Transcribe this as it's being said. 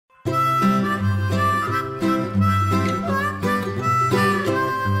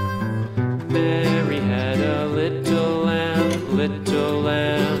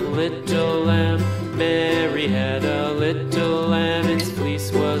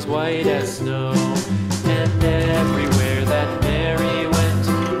white as snow. And everywhere that Mary went,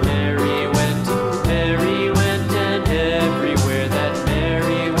 Mary went, Mary went, and everywhere that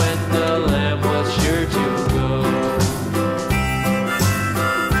Mary went, the lamb was sure to go.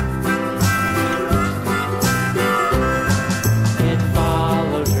 It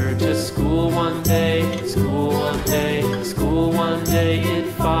followed her to school one day, school one day, school one day. It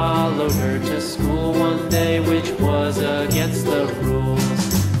followed her to school one day, which was against the rules.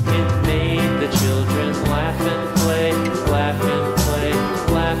 It made the children laugh and play, laugh and play,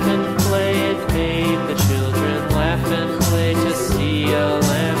 laugh and play. It made the children laugh and play to see a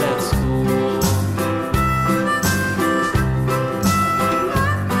lamb at school.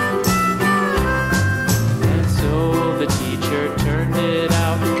 And so the teacher turned it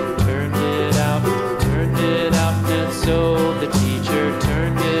out, turned it out, turned it out. And so the teacher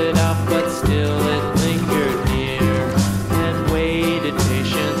turned it out, but still it lingered near and waited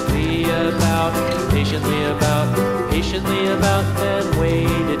patiently about, patiently about, and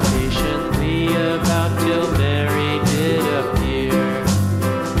waited patiently about till Mary did appear.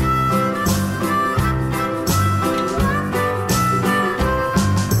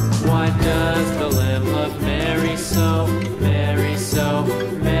 Why does the lamb love Mary so, Mary so,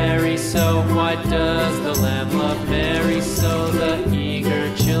 Mary so? Why does the lamb love Mary so? The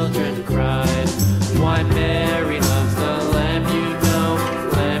eager children cried. Why Mary loves the lamb, you know,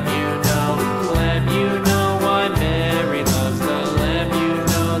 lamb, you know, lamb, you know. Why Mary loves the lamb, you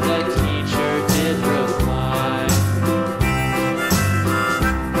know, the teacher did reply.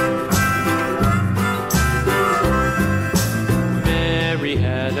 Mary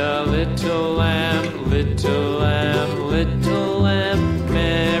had a little lamb,